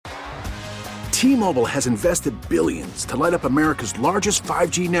T-Mobile has invested billions to light up America's largest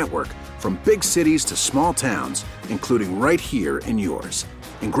 5G network, from big cities to small towns, including right here in yours.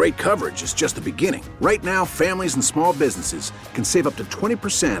 And great coverage is just the beginning. Right now, families and small businesses can save up to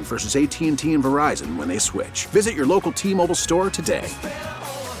 20% versus AT&T and Verizon when they switch. Visit your local T-Mobile store today.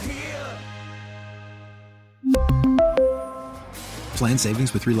 Plan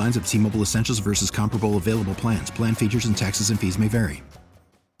savings with 3 lines of T-Mobile Essentials versus comparable available plans. Plan features and taxes and fees may vary.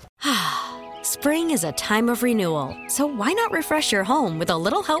 Spring is a time of renewal, so why not refresh your home with a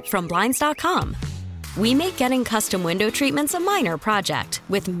little help from Blinds.com? We make getting custom window treatments a minor project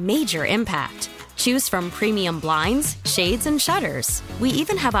with major impact. Choose from premium blinds, shades, and shutters. We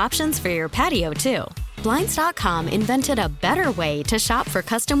even have options for your patio, too. Blinds.com invented a better way to shop for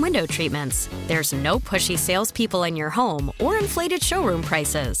custom window treatments. There's no pushy salespeople in your home or inflated showroom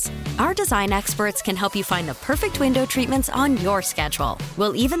prices. Our design experts can help you find the perfect window treatments on your schedule.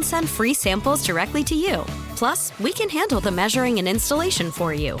 We'll even send free samples directly to you. Plus, we can handle the measuring and installation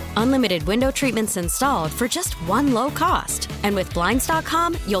for you. Unlimited window treatments installed for just one low cost. And with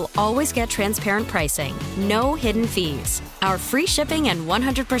Blinds.com, you'll always get transparent pricing. No hidden fees. Our free shipping and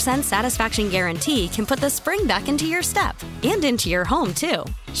 100% satisfaction guarantee can put the spring back into your step and into your home, too.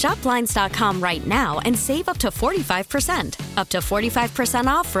 Shop Blinds.com right now and save up to 45%. Up to 45%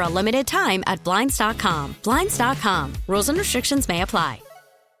 off for a limited time at Blinds.com. Blinds.com. Rules and restrictions may apply.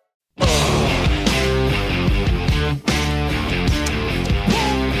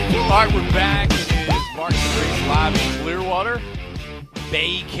 All right, we're back. It is Mark Grace live in Clearwater,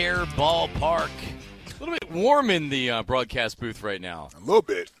 Baycare Ballpark. A little bit warm in the broadcast booth right now. A little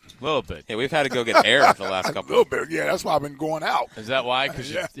bit. A little bit. Yeah, we've had to go get air for the last couple. A little bit. Yeah, that's why I've been going out. Is that why?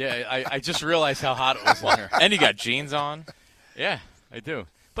 Because I just realized how hot it was in here. And you got jeans on. Yeah, I do.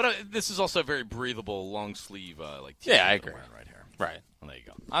 But this is also a very breathable long sleeve like Yeah, t-shirt I I'm agree. wearing right here. Right. Well, there you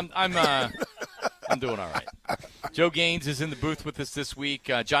go. I'm doing all right. Joe Gaines is in the booth with us this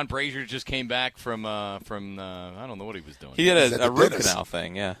week. John Brazier just came back from I don't know what he was doing. He did a root dentist. canal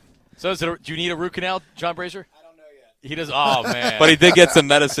thing, yeah. So do you need a root canal, John Brazier? I don't know yet. He does. Oh man. But he did get some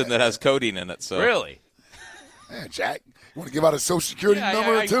medicine that has codeine in it. So Really? Man, Jack, you want to give out a Social Security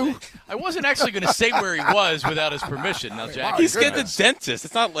number too? I wasn't actually going to say where he was without his permission. Now, Jack. he's getting the dentist.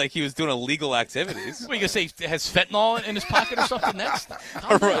 It's not like he was doing illegal activities. What are you going to say? He has fentanyl in his pocket or something next?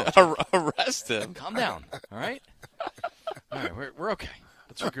 Calm down. Arrest him. Calm down. All right? All right, we're okay.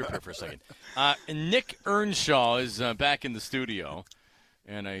 Let's regroup here for a second. And Nick Earnshaw is back in the studio,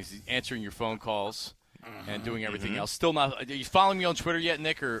 and he's answering your phone calls and doing everything else. Still not. Are you following me on Twitter yet,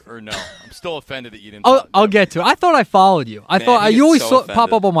 Nick, or no? I'm still offended that you didn't. I'll get to it. I thought I followed you. I thought he you gets always so pop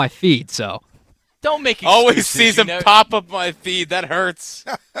offended. up on my feed, so. Don't make Always excuses, sees him you know? pop up my feed. That hurts.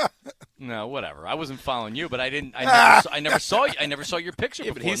 No, whatever. I wasn't following you, but I never saw you. I never saw your picture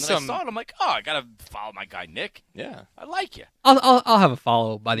Yeah, before. but he's and then I saw it. I'm like, I gotta follow my guy Nick. Yeah. I like you. I'll have a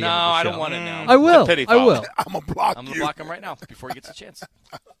follow by the No, end of the show. I don't want it now. I will. pity I follow. will. I'm going to block I'm you. gonna block him right now before he gets a chance.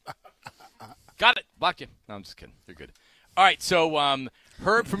 Got it. Block you. No, I'm just kidding. You're good. All right, so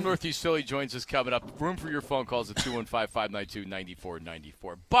Herb from Northeast Philly joins us coming up. Room for your phone calls at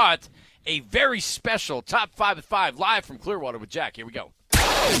 215-592-9494. But a very special Top 5 at 5 live from Clearwater with Jack. Here we go.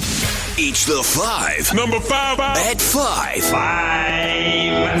 It's the 5. Number 5. At 5.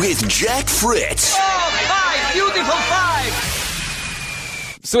 5. With Jack Fritz. Beautiful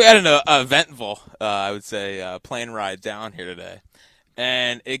 5. So we had an eventful, I would say, plane ride down here today.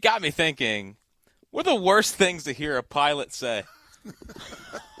 And it got me thinking, what are the worst things to hear a pilot say?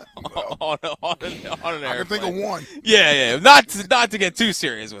 on an airplane. I can think of one. Yeah. Not to get too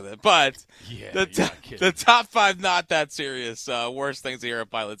serious with it, but Yeah, the top 5 not that serious worst things to hear a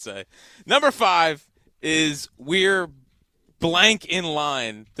pilot say. Number 5 is we're blank in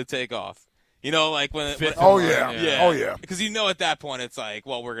line to take off. You know, like when Oh, yeah. Because you know at that point it's like,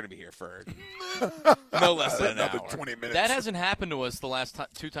 well, we're going to be here for no less than an Another hour. 20 minutes. That hasn't happened to us the last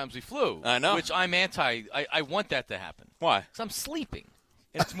 2 times we flew. I know. Which I'm anti. I want that to happen. Why? Because I'm sleeping.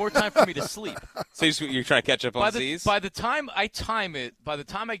 And it's more time for me to sleep. So you're trying to catch up on Z's? By the time I time it, by the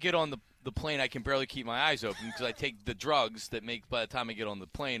time I get on the plane, I can barely keep my eyes open because I take the drugs that make by the time I get on the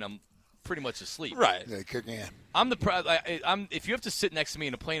plane, I'm pretty much asleep. Right. Yeah, kick in. I'm if you have to sit next to me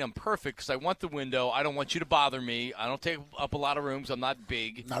in a plane, I'm perfect because I want the window. I don't want you to bother me. I don't take up a lot of rooms. I'm not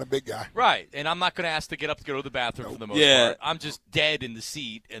big. Not a big guy. Right. And I'm not going to ask to get up to go to the bathroom for the most part. I'm just dead in the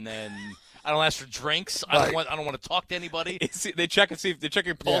seat, and then I don't ask for drinks. I don't want to talk to anybody. They check and see if they check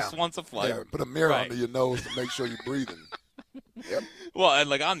your pulse once a flight. Yeah, put a mirror under your nose to make sure you're breathing. Yep. Well, and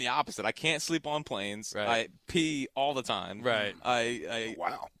like I'm the opposite. I can't sleep on planes. Right. I pee all the time. Right. I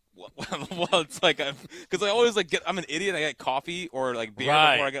Wow. Well, it's like because I always I'm an idiot. I get coffee or beer before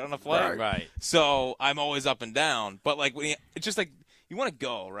I get on a flight. Right. So I'm always up and down. But it's just you want to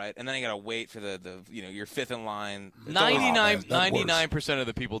go, right? And then you got to wait for the you're fifth in line. 99% of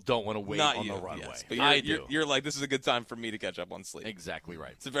the people don't want to wait Not on you, the runway. yes. But I do. You're like, this is a good time for me to catch up on sleep. Exactly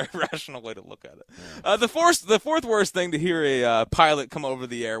right. It's a very rational way to look at it. Yeah. The fourth worst thing to hear a pilot come over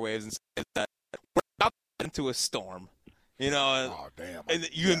the airwaves and say is that we're about into a storm. Oh, damn. And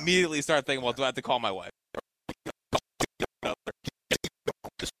you immediately start thinking, well, do I have to call my wife?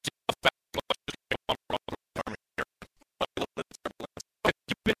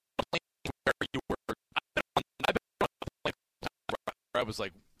 I was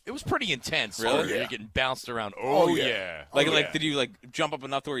like, it was pretty intense. Really? You're getting bounced around. Yeah. Did you jump up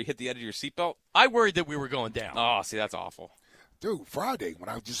enough to where you hit the edge of your seatbelt? I worried that we were going down. Oh, see, that's awful. Dude, Friday when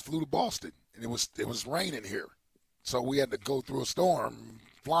I just flew to Boston and it was raining here, so we had to go through a storm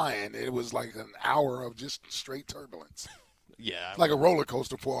flying. It was like an hour of just straight turbulence. Yeah, like a roller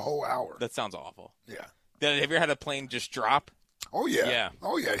coaster for a whole hour. That sounds awful. Yeah. Have you ever had a plane just drop? Oh yeah. Yeah.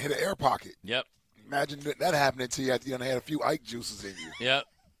 Oh yeah. Hit an air pocket. Yep. Imagine that happening to you after you had a few Ike juices in you. Yep.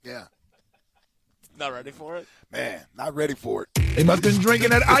 Yeah. Not ready for it? Man, not ready for it. They must have been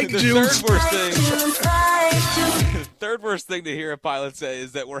drinking that Ike juice. The third worst thing to hear a pilot say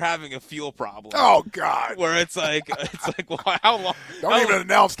is that we're having a fuel problem. Oh God! Where it's like, well, how long? Don't even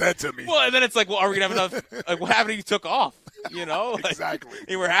announce that to me. Well, and then it's like, well, are we gonna have enough? Like, what happened if you took ooff? Exactly.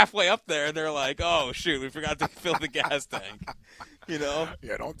 You were halfway up there, and they're like, oh shoot, we forgot to fill the gas tank.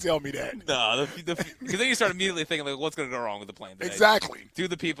 Yeah, don't tell me that. No, because then you start immediately thinking, like, what's going to go wrong with the plane today? Exactly. Do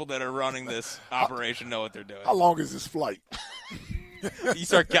the people that are running this operation know what they're doing? How long is this flight? You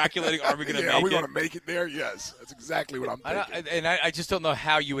start calculating, are we going to make it? Are we going to make it there? Yes. That's exactly what I'm thinking. I just don't know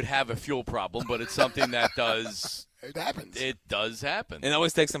how you would have a fuel problem, but it's something that does... It happens. It does happen. And it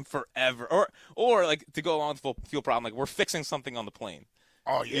always takes them forever. Or like, to go along with the fuel problem, like, we're fixing something on the plane.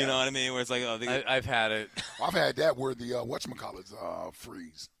 Oh, yeah. You know what I mean? Where it's like, I've had it. I've had that where the, whatchamacallits,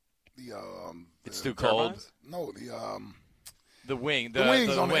 freeze. It's too cold? No, the wing. The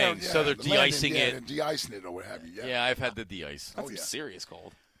wings on wing. the So they're de-icing it. And de-icing it or what have you. Yeah, I've had the de-ice. That's serious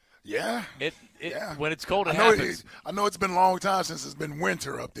cold. Yeah. When it's cold, it happens. I know it's been a long time since it's been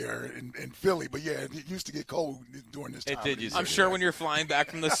winter up there in Philly, but yeah, it used to get cold during this time. It did. I'm sure when you're flying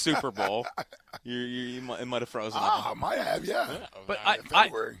back from the Super Bowl, it might have frozen up. I might have, yeah. But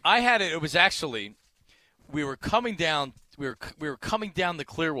I had it. It was actually, we were coming down. We were coming down the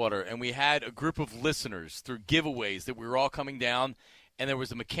Clearwater, and we had a group of listeners through giveaways that we were all coming down, and there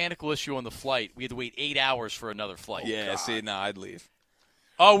was a mechanical issue on the flight. We had to wait 8 hours for another flight. Yeah, see, I'd leave.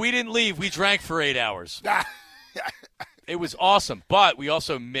 Oh, we didn't leave. We drank for 8 hours. It was awesome, but we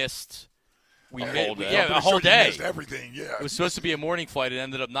also missed. A whole day. Yeah, a whole day. Missed everything. Yeah. It was supposed to be a morning flight. It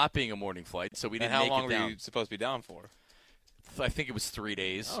ended up not being a morning flight, so we didn't make it down. And how long were you supposed to be down for? I think it was 3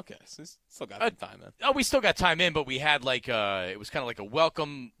 days. Okay, so still got some time then. Oh, we still got time in, but we had it was kind of like a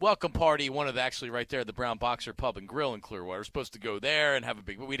welcome party. One of actually right there, the Brown Boxer Pub and Grill in Clearwater. We're supposed to go there and have a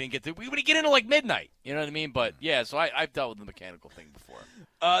big, but we didn't get to. We would get in at like midnight. You know what I mean? But yeah, so I've dealt with the mechanical thing before.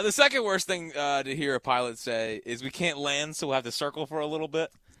 The second worst thing to hear a pilot say is we can't land, so we'll have to circle for a little bit.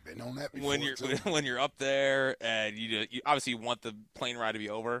 Been on that before, when you're up there and you obviously want the plane ride to be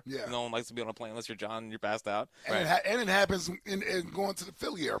over. Yeah. No one likes to be on a plane unless you're John and you're passed out. And, it happens in going to the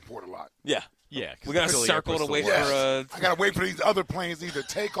Philly airport a lot. Yeah. Yeah. We got to circle to wait for I got to wait for these other planes to either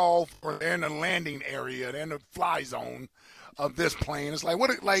take off or they're in the landing area. They're in the fly zone of this plane. It's like,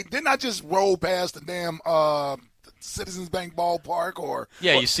 didn't I just roll past the damn Citizens Bank ballpark or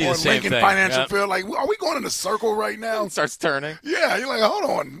you see the same Lincoln thing. Financial Field? Like, are we going in a circle right now? It starts turning. Yeah, you're like, hold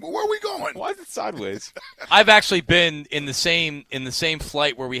on, where are we going? Why is it sideways? I've actually been in the same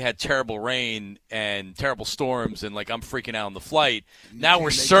flight where we had terrible rain and terrible storms, and like I'm freaking out on the flight. Now we're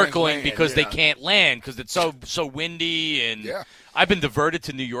circling because they can't land because it's so windy and. Yeah. I've been diverted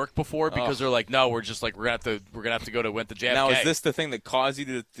to New York before because they're like, no, we're gonna have to go to JFK. Now, is this the thing that caused you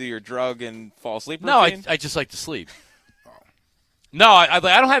to do your drug and fall asleep? No, I just like to sleep. No, I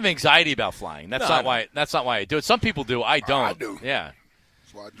don't have anxiety about flying. That's not why I do it. Some people do. I don't. I do. Yeah.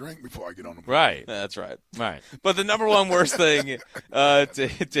 That's why I drink before I get on the plane. Right. Yeah, that's right. Right. But the number one worst thing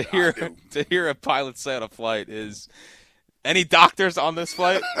to hear a pilot say on a flight is. Any doctors on this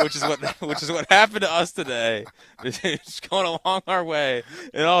flight, which is what happened to us today. Just going along our way,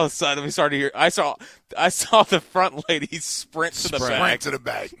 and all of a sudden we started to hear. I saw the front lady sprint to the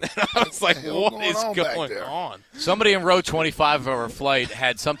back. And I was like, "What is going on?" Somebody in row 25 of our flight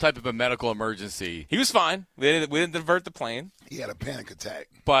had some type of a medical emergency. He was fine. We didn't divert the plane. He had a panic attack.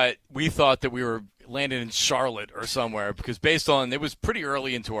 But we thought that we were landed in Charlotte or somewhere because based on it was pretty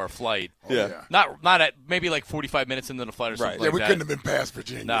early into our flight. Yeah. Not at maybe like 45 minutes into the flight or something Yeah, like we that. couldn't have been past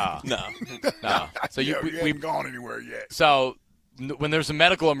Virginia. No. So we we haven't gone anywhere yet. So when there's a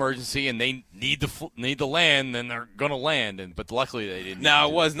medical emergency and they need to land, then they're gonna land. But luckily they didn't. No,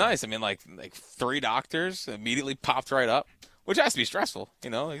 it was nice. I mean, like 3 doctors immediately popped right up, which has to be stressful. You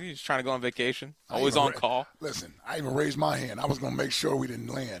know, like, you're just trying to go on vacation, always on call. Listen, I even raised my hand. I was gonna make sure we didn't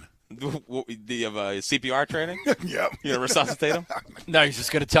land. Do you have CPR training? Yep. You gonna resuscitate him? No, he's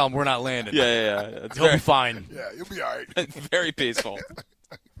just gonna tell him we're not landing. Yeah. It's He'll be fine. Yeah, you'll be all right. Very peaceful.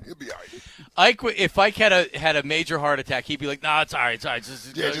 You'll be all right. If Ike had a major heart attack, he'd be like, "Nah, it's all right,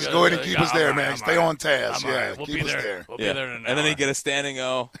 Just go ahead and keep us there, man. Stay on task. Yeah, we'll keep be us there. there. We'll be there in an And then hour. he get a standing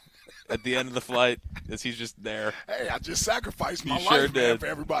O at the end of the flight as he's just there. Hey, I just sacrificed my You life, sure man, did. for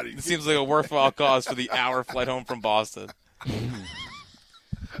everybody. It seems like a worthwhile cause for the hour flight home from Boston.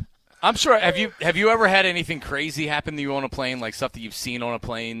 I'm sure. Have you ever had anything crazy happen to you on a plane, like stuff that you've seen on a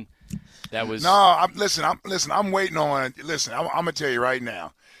plane? That was No, I'm waiting on. Listen, I'm gonna tell you right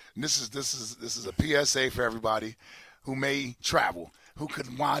now. And this is a PSA for everybody who may travel, who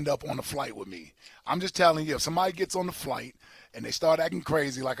could wind up on a flight with me. I'm just telling you, if somebody gets on the flight and they start acting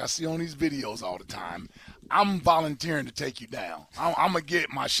crazy like I see on these videos all the time, I'm volunteering to take you down. I'm gonna get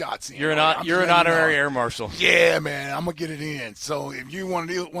my shots in. You're an I'm just letting you honorary know. air marshal. Yeah, man, I'm gonna get it in. So if you one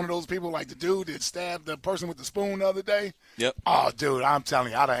of those people like the dude that stabbed the person with the spoon the other day, Yep. Oh, dude, I'm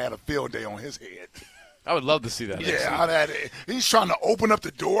telling you, I'd have had a field day on his head. I would love to see that. Yeah, I'd had it. He's trying to open up the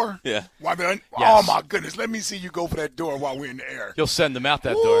door. Yeah. Oh Yes. my goodness, let me see you go for that door while we're in the air. You'll send them out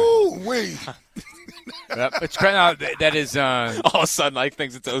that door. Ooh, wee. Yep. It's crazy. No, that is. All of a sudden, Ike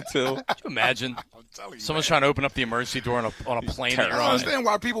thinks it's 0-2. Can you imagine? I'm telling you, Someone's man. trying to open up the emergency door on a plane that I you're don't on. understand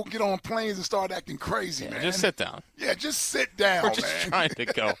why people get on planes and start acting crazy, man. Just sit down. Yeah, just sit down, We're just man. trying to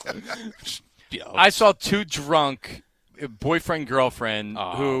go. Yo. I saw 2 drunk boyfriend girlfriend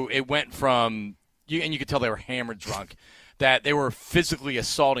who it went from and you could tell they were hammered drunk, that they were physically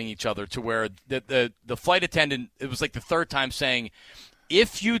assaulting each other to where the flight attendant, it was like the 3rd time saying,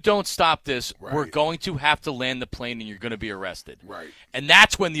 if you don't stop this, we're going to have to land the plane and you're going to be arrested. Right. And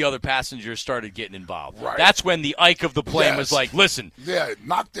that's when the other passengers started getting involved. Right. That's when the Ike of the plane was like, listen. Yeah,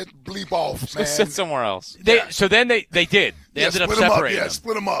 knock that bleep off, man. Sit somewhere else. So then they did. They ended up split 'em up. separating Yeah, them.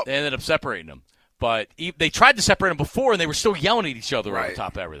 split 'em up. They ended up separating them. But they tried to separate them before, and they were still yelling at each other over Right.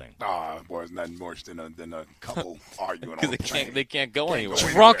 top of everything. Boy, it's nothing worse than a couple arguing on Because the plane. they can't go anywhere.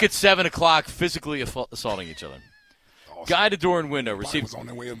 Drunk at 7 o'clock, physically assaulting each other. Guy to door and window Everybody received. was on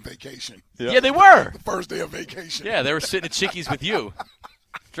their way on vacation. Yeah, they were. The first day of vacation. Yeah, they were sitting at Chickies with you,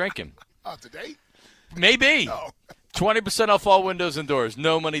 drinking. Today? Maybe. No. 20% off all windows and doors.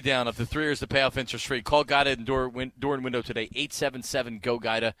 No money down. Up to 3 years to pay off interest free. Call Guida and Door and Window today.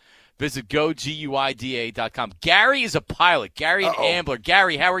 877-GO-GUIDA. Visit GoGuida.com. Gary is a pilot. Gary and Ambler.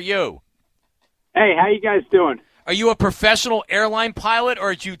 Gary, how are you? Hey, how you guys doing? Are you a professional airline pilot, or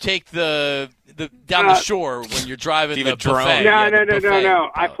did you take the down the shore when you're driving the drone? buffet? No, Yeah, the buffet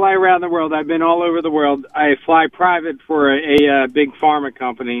no. I pilot. fly around the world. I've been all over the world. I fly private for a big pharma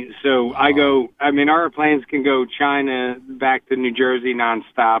company. So I go, our planes can go China back to New Jersey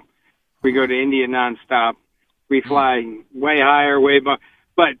nonstop. We go to India nonstop. We fly way higher, way above.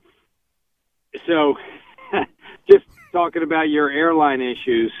 But so just talking about your airline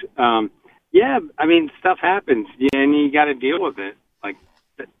issues, stuff happens, and you got to deal with it. Like,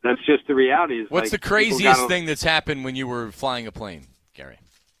 that's just the reality. What's the craziest thing that's happened when you were flying a plane, Gary?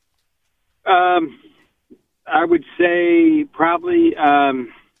 I would say probably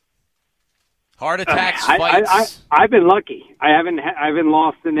Heart attacks, fights. I've been lucky. I haven't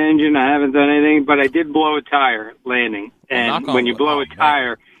lost an engine. I haven't done anything, but I did blow a tire landing. And when you blow a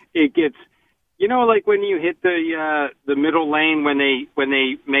tire, it gets. You know, like when you hit the middle lane when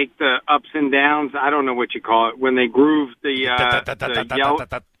they make the ups and downs. I don't know what you call it when they groove the yellow.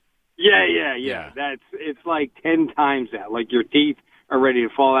 Yeah. It's like 10 times that. Like your teeth are ready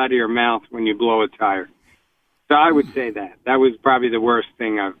to fall out of your mouth when you blow a tire. So I would say that was probably the worst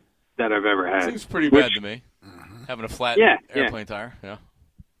thing I've ever had. Seems pretty bad to me. Having a flat airplane tire. Yeah.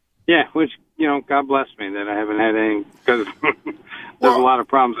 Yeah, which God bless me that I haven't had any because there's a lot of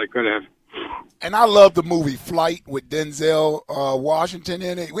problems I could have. And I love the movie Flight with Denzel Washington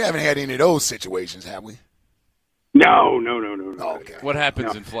in it. We haven't had any of those situations, have we? No. Okay. What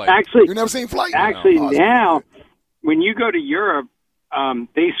happens in Flight? Actually, you never seen Flight? Actually, now when you go to Europe,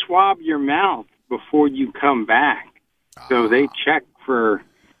 they swab your mouth before you come back, so they check for,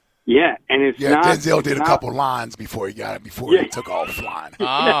 Yeah, and it's not. Denzel did a not, couple lines before he took off flying.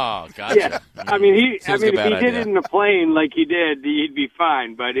 Oh, gotcha. Yeah. I mean, if he bad did idea. it in the plane like he did, he'd be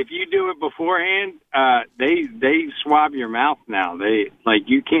fine. But if you do it beforehand, they swab your mouth now.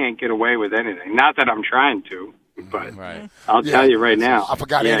 You can't get away with anything. Not that I'm trying to, but I'll tell you right now. I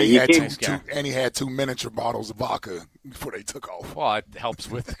forgot yeah, he had two miniature bottles of vodka before they took off. Well, it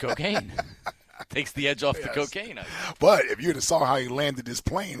helps with the cocaine. Takes the edge off the cocaine. But if you'd have saw how he landed this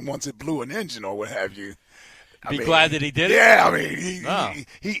plane once it blew an engine or what have you, Be glad that he did it? Yeah, I mean,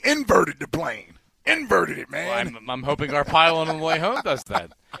 he inverted the plane. Inverted it, man. Well, I'm hoping our pilot on the way home does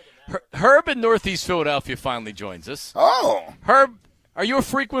that. Herb in Northeast Philadelphia finally joins us. Oh. Herb, are you a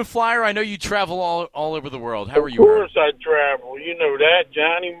frequent flyer? I know you travel all over the world. How are you, Of course Herb? I travel. You know that,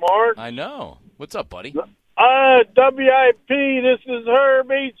 Johnny Mark. I know. What's up, buddy? WIP, this is Herb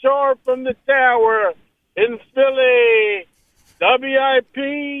HR from the Tower in Philly.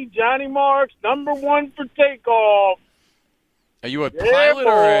 WIP, Johnny Marks, #1 for takeoff. Are you a pilot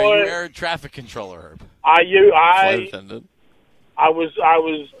or are boy. you air traffic controller, Herb? Flight attendant. I was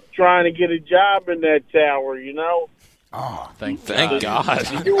trying to get a job in that tower, you know. Oh, thank God.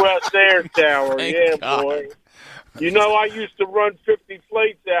 U.S. Air Tower, Thank God. boy. You know, I used to run 50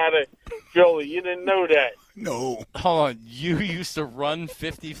 flights out of Philly. You didn't know that. No. Hold on. You used to run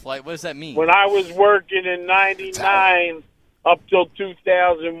 50 flight. What does that mean? When I was working in 99 up till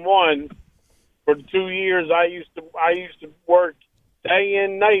 2001, for 2 years I used to work day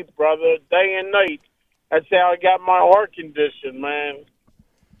and night, brother, day and night. That's how I got my heart condition, man.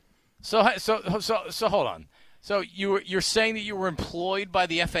 So hold on. So you're saying that you were employed by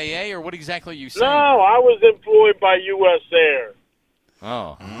the FAA, or what exactly are you saying? No, I was employed by U.S. Air.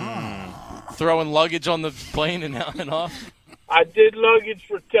 Oh. Throwing luggage on the plane and off? I did luggage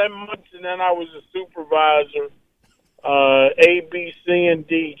for 10 months, and then I was a supervisor, A, B, C, and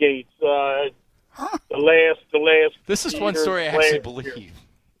D gates. The last. This is one story I actually believe.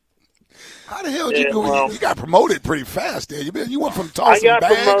 How the hell did you go? You got promoted pretty fast there. You went from tossing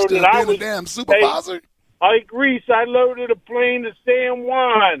bags promoted. to being a damn supervisor? Hey, like Reese, I loaded a plane to San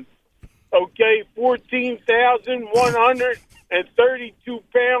Juan. Okay, 14,132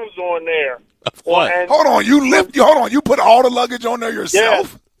 pounds on there. What? And Hold on, you put all the luggage on there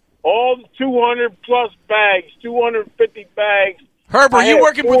yourself? Yeah, all the 200 plus bags, 250 bags. Herb, are you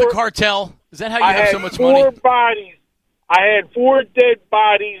working with the cartel? Is that how you have so much money? I had 4 dead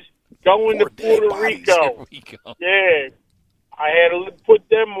bodies going to Puerto Rico. Yeah. I had to put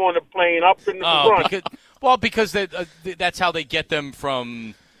them on the plane up in the front. Because that's how they get them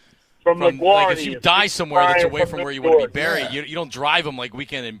from LaGuardia. Like if you die somewhere that's away from where you want to be buried, you don't drive them like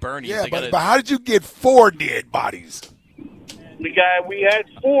Weekend in Bernie. Yeah, but how did you get 4 dead bodies? We had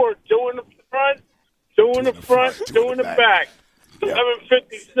 4, 2 in the front, 2 in the front, 2 in the back.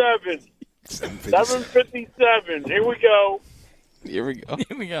 757. 757. Here we go.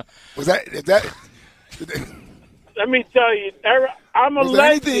 Is that? Let me tell you, I'm a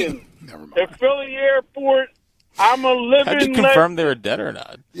legend. At Philly Airport, I'm a living How'd you legend. confirm they were dead or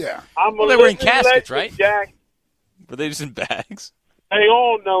not? Yeah. They were in caskets, right? Jack. Were they just in bags? They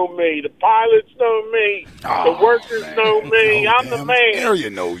all know me. The pilots know me. The workers know me. I'm the man. Area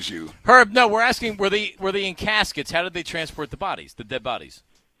knows you. Herb, no, we're asking, were they in caskets? How did they transport the bodies, the dead bodies?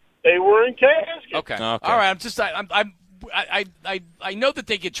 They were in caskets. Okay. All right. I know that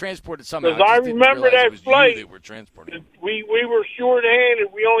they get transported somehow. Because I remember that flight. They were transported. We were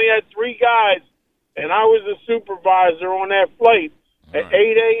short-handed. We only had 3 guys, and I was a supervisor on that flight. At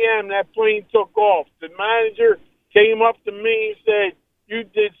 8 a.m., that plane took off. The manager came up to me and said, "You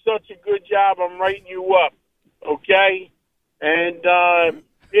did such a good job. I'm writing you up." Okay? And,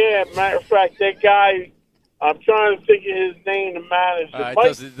 matter of fact, that guy, I'm trying to think of his name, the manager.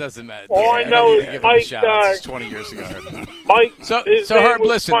 It doesn't matter. All I know is Mike. 20 years ago. Mike. So Herb,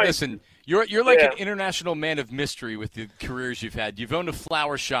 listen. You're like an international man of mystery with the careers you've had. You've owned a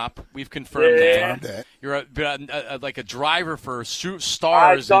flower shop. We've confirmed that. You're like a driver for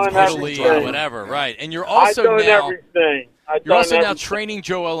stars in Italy or whatever, right? And you're also now training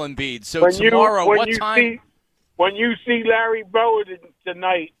Joel Embiid. So tomorrow, what time? When you see Larry Bowen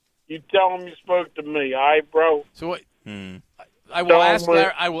tonight, you tell him you spoke to me. All right, bro? So what? I will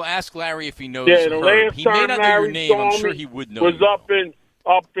ask Larry if he knows the Herb. last He time may not know Larry your name. I'm saw sure me he would know. Was up in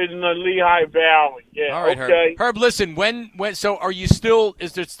the Lehigh Valley. Yeah. All right, okay. Herb, listen. When? So are you still?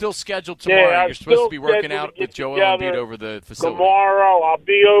 Is it still scheduled tomorrow? Yeah, You're supposed to be working out with Joel Embiid over the facility. Tomorrow, I'll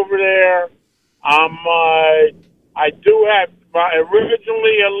be over there. I do have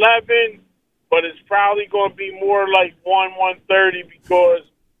originally 11, but it's probably going to be more like 1:30 because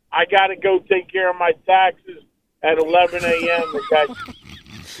I got to go take care of my taxes at 11 a.m.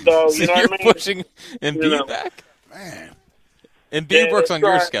 So, you know you're what I mean? pushing Embiid back? Man. Embiid works on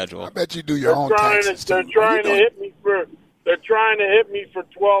your schedule. I bet you do your own taxes, They're trying to hit me for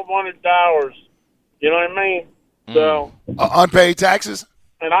 $1,200. You know what I mean? So unpaid taxes?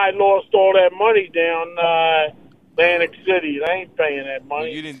 And I lost all that money down Atlantic City. They ain't paying that money. Well,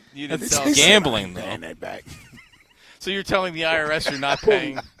 you didn't It's tell gambling, though. Paying that back. So you're telling the IRS you're not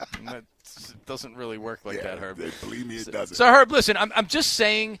paying? That doesn't really work like that, Herb. Believe me, it doesn't. So, Herb, listen, I'm just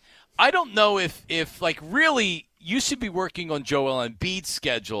saying, I don't know if like, really, you should be working on Joel Embiid's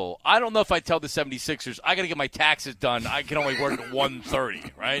schedule. I don't know if I tell the 76ers, I got to get my taxes done. I can only work at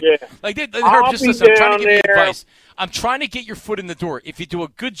 1:30, right? Yeah. Like, Herb, I'll just be listen, I'm trying to give you down there. advice. I'm trying to get your foot in the door. If you do a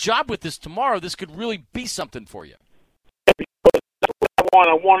good job with this tomorrow, this could really be something for you. I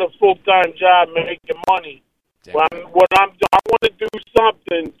want a full-time job making money. I want to do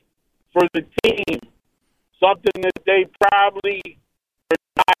something for the team, something that they probably are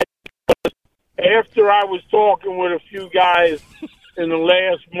not. After I was talking with a few guys in the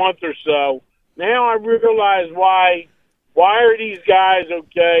last month or so, now I realize why are these guys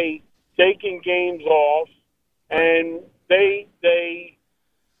taking games off, and they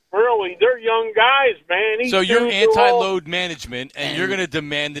really, they're young guys, man. So you're anti-load management, and you're going to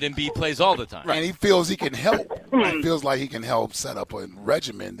demand that Embiid plays all the time. Right, and he feels he can help. He feels like he can help set up a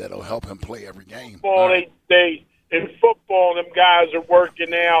regimen that'll help him play every game. They in football, them guys are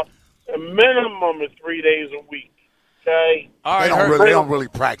working out a minimum of 3 days a week. Okay. All right, they don't really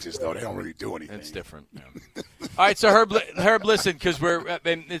practice though. They don't really do anything. It's different. Yeah. All right, so Herb, listen, because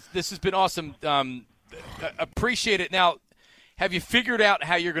this has been awesome. Appreciate it. Now, have you figured out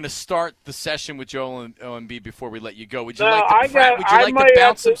how you're going to start the session with Joel Embiid before we let you go? Would you like to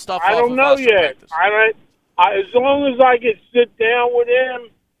bounce some stuff off of us? I don't know yet. As long as I can sit down with him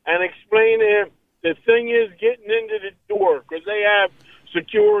and explain to him, the thing is getting into the door because they have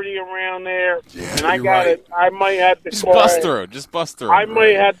security around there, and I might have to call. Just bust through. I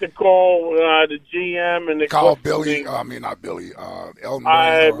might have to call the GM and call Billy. I mean, not Billy.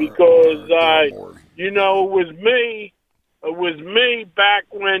 Elmer. Because you know, it was me. It was me back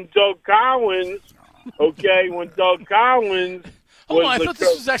when Doug Collins. When Doug Collins. I thought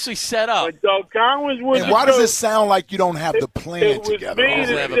this was actually set up. When Doug Collins was. And why does it sound like you don't have the plan together?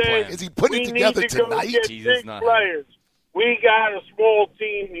 Is he putting it together tonight? Big players. We got a small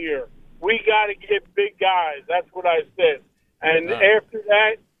team here. We got to get big guys. That's what I said. And after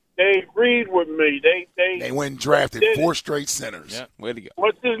that, they agreed with me. They went and drafted 4 straight centers. Yeah, way to go.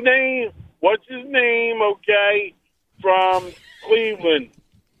 What's his name? From Cleveland.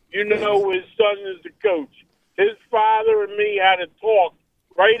 You know his son is the coach. His father and me had a talk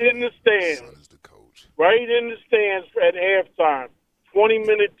right in the stands. Son is the coach. Right in the stands at halftime.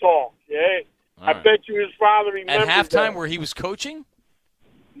 20-minute talk. Yeah. I bet you his father remembers at halftime that. where he was coaching?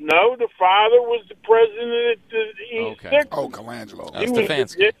 No, the father was the president of the East Sixers. Oh, Colangelo. That's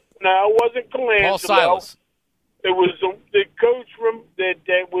Stefanski. No, it wasn't Colangelo. Paul Silas. It was the coach from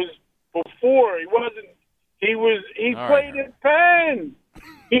that was before. He wasn't. He played in Penn.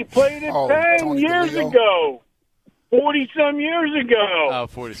 He played in Penn years ago. 40-some years ago. Oh,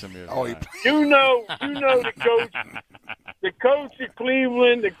 40-some years ago. You know the coach. The coach of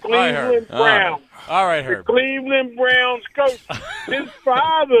Cleveland, the Cleveland Browns. All right, Herb. The Cleveland Browns coach. His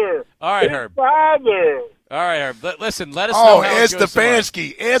father. All right, Herb. His father. All right, Herb. Listen, let us know how Ed it goes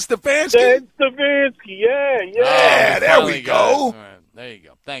Stefanski. Ed Stefanski. Ed Stefanski. Yeah. There we go. All right, there you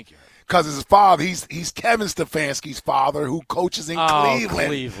go. Thank you, Herb. Because his father, he's Kevin Stefanski's father, who coaches in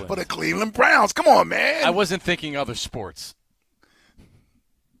Cleveland for the Cleveland Browns. Come on, man. I wasn't thinking other sports.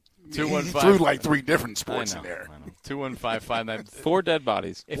 He threw like 3 different sports in there. 215-59. 4 dead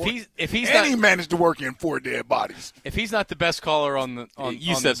bodies. He managed to work in 4 dead bodies. If he's not the best caller on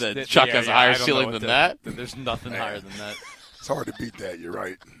you said that Chuck has a higher ceiling than that. There's nothing higher than that. It's hard to beat that. You're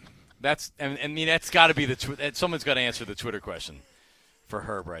right. That's got to be someone's got to answer the Twitter question for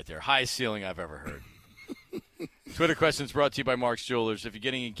Herb right there. Highest ceiling I've ever heard. Twitter questions brought to you by Mark's Jewelers. If you're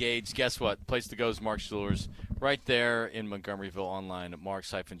getting engaged, guess what? Place to go is Mark's Jewelers, right there in Montgomeryville, online at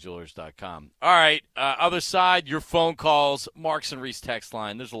marks-jewelers.com. All right, other side, your phone calls, Marks and Reese text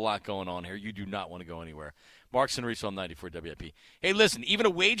line. There's a lot going on here. You do not want to go anywhere. Marks and Reese on 94 WIP. Hey, listen, even a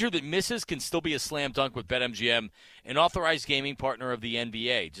wager that misses can still be a slam dunk with BetMGM, an authorized gaming partner of the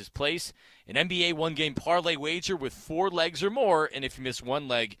NBA. Just place an NBA one-game parlay wager with 4 legs or more, and if you miss one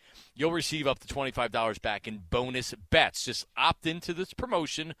leg, you'll receive up to $25 back in bonus bets. Just opt into this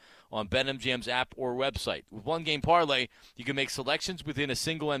promotion on BetMGM's app or website. With One Game Parlay, you can make selections within a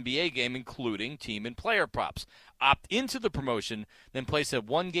single NBA game, including team and player props. Opt into the promotion, then place a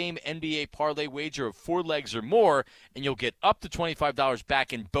one-game NBA parlay wager of 4 legs or more, and you'll get up to $25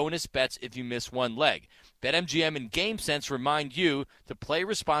 back in bonus bets if you miss one leg. BetMGM and GameSense remind you to play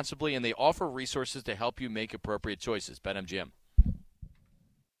responsibly, and they offer resources to help you make appropriate choices. BetMGM.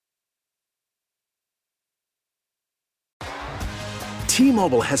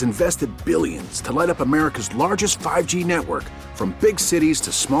 T-Mobile has invested billions to light up America's largest 5G network, from big cities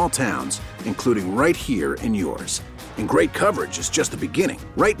to small towns, including right here in yours. And great coverage is just the beginning.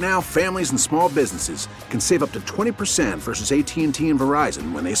 Right now, families and small businesses can save up to 20% versus AT&T and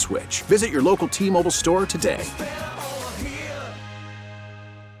Verizon when they switch. Visit your local T-Mobile store today.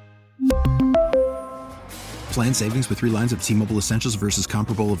 Plan savings with 3 lines of T-Mobile Essentials versus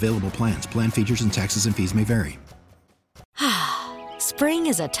comparable available plans. Plan features and taxes and fees may vary. Spring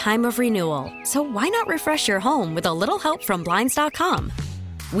is a time of renewal, so why not refresh your home with a little help from Blinds.com?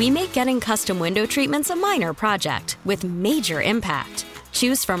 We make getting custom window treatments a minor project with major impact.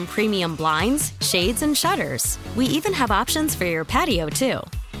 Choose from premium blinds, shades, and shutters. We even have options for your patio, too.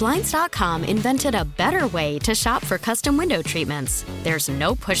 Blinds.com invented a better way to shop for custom window treatments. There's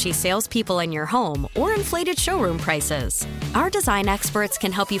no pushy salespeople in your home or inflated showroom prices. Our design experts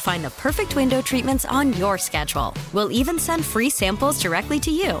can help you find the perfect window treatments on your schedule. We'll even send free samples directly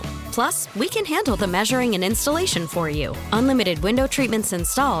to you. Plus, we can handle the measuring and installation for you. Unlimited window treatments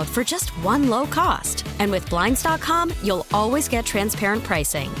installed for just one low cost. And with Blinds.com, you'll always get transparent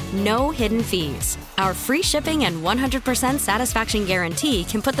pricing. No hidden fees. Our free shipping and 100% satisfaction guarantee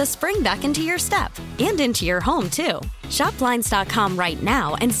can put the spring back into your step and into your home, too. Shop Blinds.com right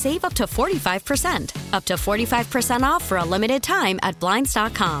now and save up to 45%. Up to 45% off for a limited time at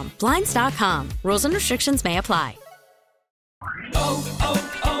Blinds.com. Blinds.com. Rules and restrictions may apply.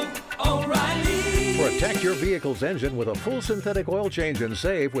 O'Reilly. Protect your vehicle's engine with a full synthetic oil change and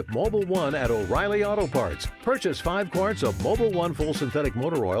save with Mobil 1 at O'Reilly Auto Parts. Purchase 5 quarts of Mobil 1 full synthetic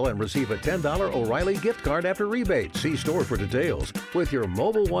motor oil and receive a $10 O'Reilly gift card after rebate. See store for details. With your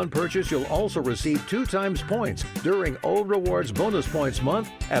Mobil 1 purchase, you'll also receive 2 times points during O Rewards Bonus Points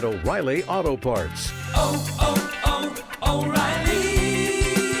Month at O'Reilly Auto Parts. O'Reilly.